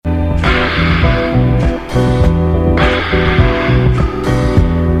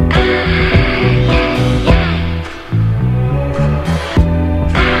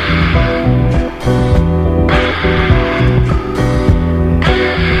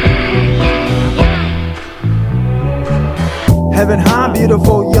Heaven high,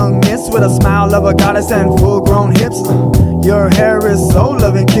 beautiful young miss with a smile of a goddess and full-grown hips. Your hair is so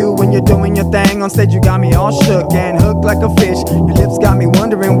loving cute when you're doing your thing on stage. You got me all shook and hooked like a fish. Your lips got me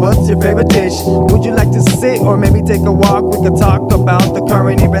wondering what's your favorite dish. Would you like to sit or maybe take a walk? We could talk about the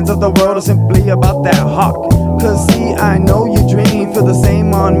current events of the world or simply about that hawk. Cause see, I know you dream, feel the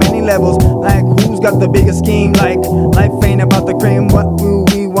same on many levels. Like who's got the biggest scheme? Like life ain't about the cream. What do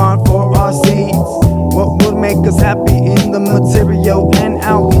we want for our seeds? What would make us happy in the material and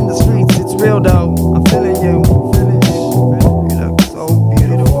out in the streets? It's real though, I'm feeling you. You look so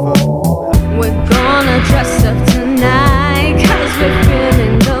beautiful. We're gonna dress up tonight, cause we're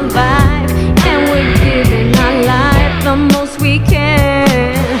feeling the vibe, and we're giving our life the most we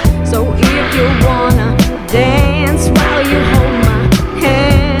can. So if you wanna dance while you hold my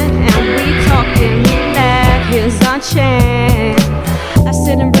hand, and we talking that, here's our chance. I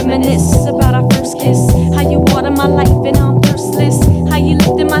sit and reminisce about our first kiss, how you water my life and I'm thirstless, how you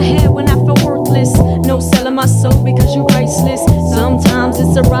lifted my head when I felt worthless. No selling my soul because you're priceless. Sometimes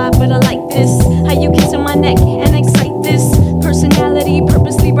it's a ride, but I like this, how you kiss on my neck and excite this. Personality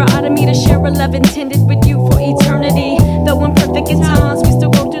purposely brought out of me to share a love intended with you for eternity. Though imperfect at times, we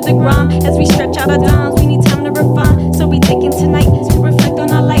still go through the grind. As we stretch out our dimes, we need time to refine. So we taking tonight to reflect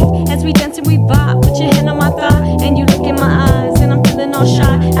on our life. As we dance and we vibe, put your hand on my thigh, and you look in my eyes, and I'm feeling all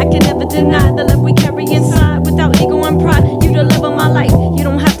shy. I can never deny the love we carry inside. Without ego and pride, you the love of my life. You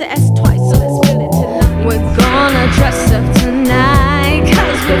don't have to ask twice, so let's feel it tonight. We're gonna dress up tonight,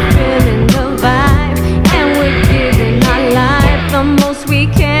 cause we're feeling the vibe, and we're giving our life the most we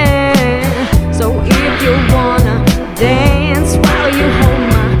can. So if you wanna dance while you hold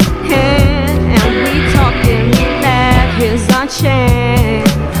my hand, and we talking that, here's our chance.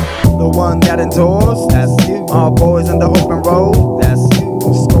 The one that endures, that's you. All boys in the open road, that's you.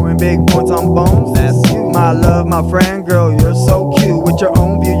 Scoring big points on bones, that's you. My love, my friend, girl, you're so cute. With your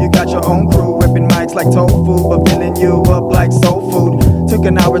own view, you got your own crew. Ripping mics like tofu, but filling you up like soul food. Took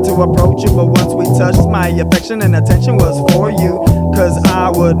an hour to approach you, but once we touched, my affection and attention was for you. Cause I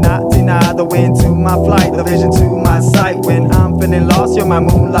would not deny the wind to my flight, the vision to my sight. When I'm feeling lost, you're my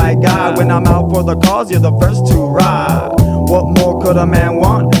moonlight guide. When I'm out for the cause, you're the first to ride. What more could a man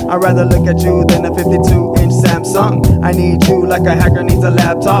want? I'd rather look at you than a 52-inch Samsung. I need you like a hacker needs a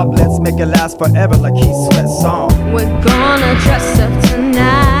laptop. Let's make it last forever like Keith Sweat's song. We're gonna dress up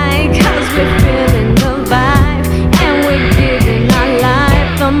tonight, cause we're feeling the vibe, and we're giving our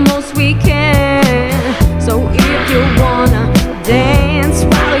life the most we can. So if you wanna dance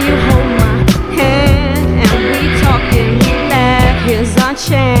while you hold my hand, and we talking that, here's our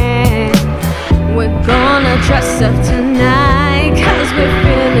chance. We're gonna dress up tonight, cause we're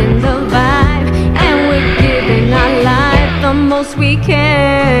feeling the vibe, and we're giving our life the most we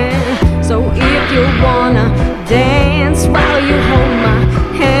can. So if you wanna dance while you hold my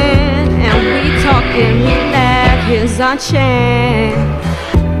hand, and we talking that, here's our chance.